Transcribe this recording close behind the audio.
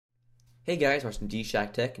Hey guys, watching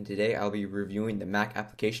DshackTech, and today I'll be reviewing the Mac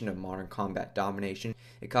application of Modern Combat Domination.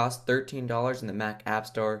 It costs $13 in the Mac App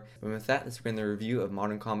Store, and with that, let's begin the review of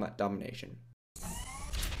Modern Combat Domination.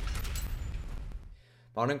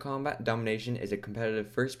 Modern Combat Domination is a competitive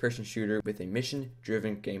first-person shooter with a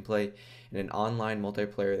mission-driven gameplay and an online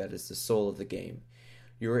multiplayer that is the soul of the game.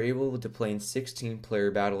 You are able to play in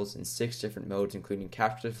 16-player battles in 6 different modes, including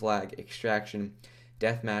Capture the Flag, Extraction,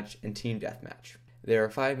 Deathmatch, and Team Deathmatch. There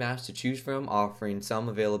are 5 maps to choose from, offering some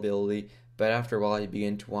availability, but after a while you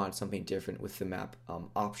begin to want something different with the map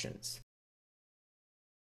options.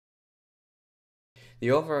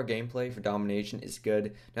 The overall gameplay for Domination is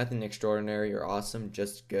good, nothing extraordinary or awesome,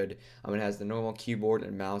 just good. It has the normal keyboard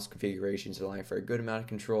and mouse configurations allowing for a good amount of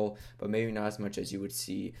control, but maybe not as much as you would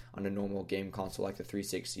see on a normal game console like the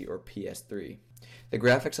 360 or PS3. The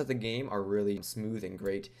graphics of the game are really smooth and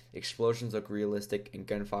great, explosions look realistic, and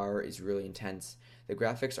gunfire is really intense. The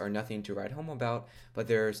graphics are nothing to write home about, but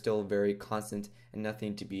they're still very constant and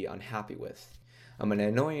nothing to be unhappy with. An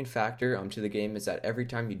annoying factor to the game is that every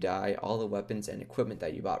time you die, all the weapons and equipment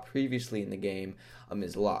that you bought previously in the game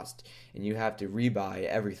is lost, and you have to rebuy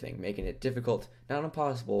everything, making it difficult, not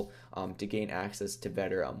impossible, to gain access to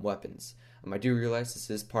better weapons. I do realize this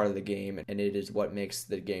is part of the game, and it is what makes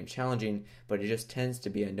the game challenging, but it just tends to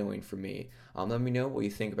be annoying for me. Let me know what you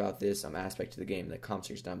think about this aspect of the game in the comment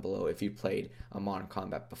section down below if you played Modern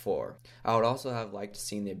Combat before. I would also have liked to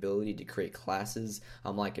see the ability to create classes,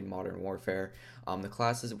 like in Modern Warfare. The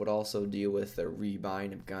classes would also deal with the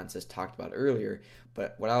rebuying of guns as talked about earlier,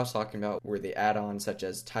 but what I was talking about were the add-ons such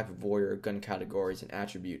as type of warrior, gun categories, and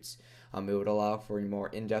attributes. It would allow for a more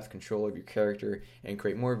in-depth control of your character and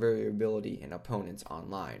create more variability in opponents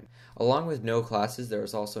online. Along with no classes, there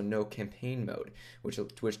is also no campaign mode, which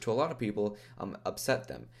to a lot of people upset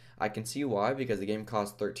them. I can see why, because the game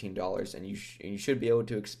costs $13 and you should be able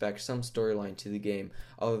to expect some storyline to the game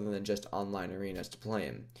other than just online arenas to play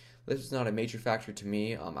in. This was not a major factor to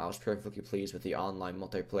me. I was perfectly pleased with the online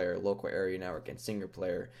multiplayer, local area network, and single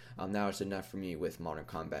player. That was enough for me with Modern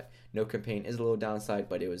Combat. No campaign is a little downside,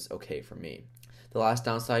 but it was okay for me. The last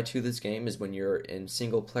downside to this game is when you're in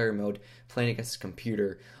single player mode playing against a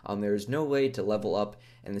computer, there is no way to level up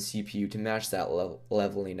in the CPU to match that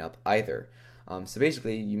leveling up either. So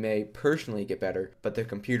basically, you may personally get better, but the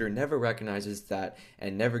computer never recognizes that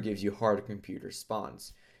and never gives you hard computer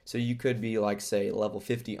spawns. So you could be like, say, level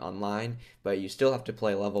 50 online, but you still have to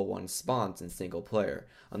play level 1 spawns in single player.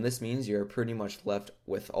 This means you're pretty much left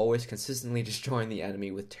with always consistently destroying the enemy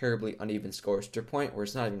with terribly uneven scores to the point where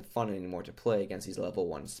it's not even fun anymore to play against these level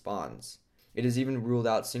 1 spawns. It has even ruled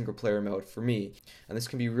out single player mode for me, and this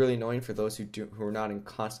can be really annoying for those who are not in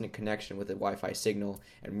constant connection with a Wi-Fi signal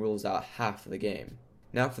and rules out half of the game.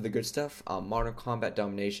 Now for the good stuff, Modern Combat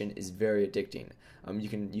Domination is very addicting.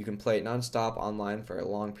 You can play it non-stop online for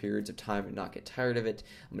long periods of time and not get tired of it.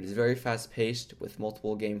 It is very fast-paced with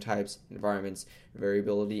multiple game types, environments,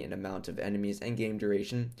 variability in amount of enemies, and game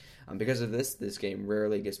duration. Because of this game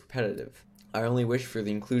rarely gets repetitive. I only wish for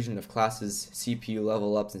the inclusion of classes, CPU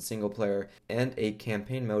level ups in single player, and a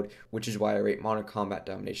campaign mode, which is why I rate Modern Combat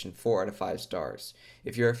Domination 4 out of 5 stars.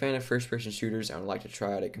 If you're a fan of first-person shooters and would like to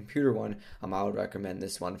try out a computer one, I would recommend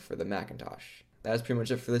this one for the Macintosh. That is pretty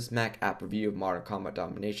much it for this Mac app review of Modern Combat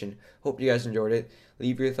Domination. Hope you guys enjoyed it.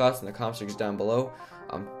 Leave your thoughts in the comment section down below.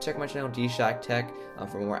 Check my channel DshackTech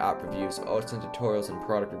for more app reviews, also tutorials and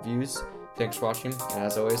product reviews. Thanks for watching, and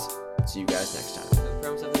as always, see you guys next time. The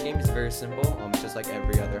premise of the game is very simple, just like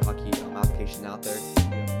every other hockey application out there.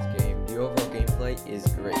 This game, the overall gameplay is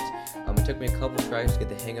great. It took me a couple tries to get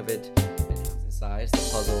the hang of it. In size, the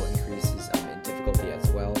puzzle increases in difficulty as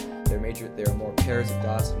well. There are more pairs of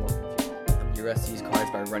dots and more confusing. You rest these cards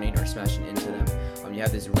by running or smashing into them. You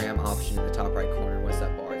have this ram option in the top right corner. What's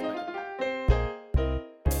that bar?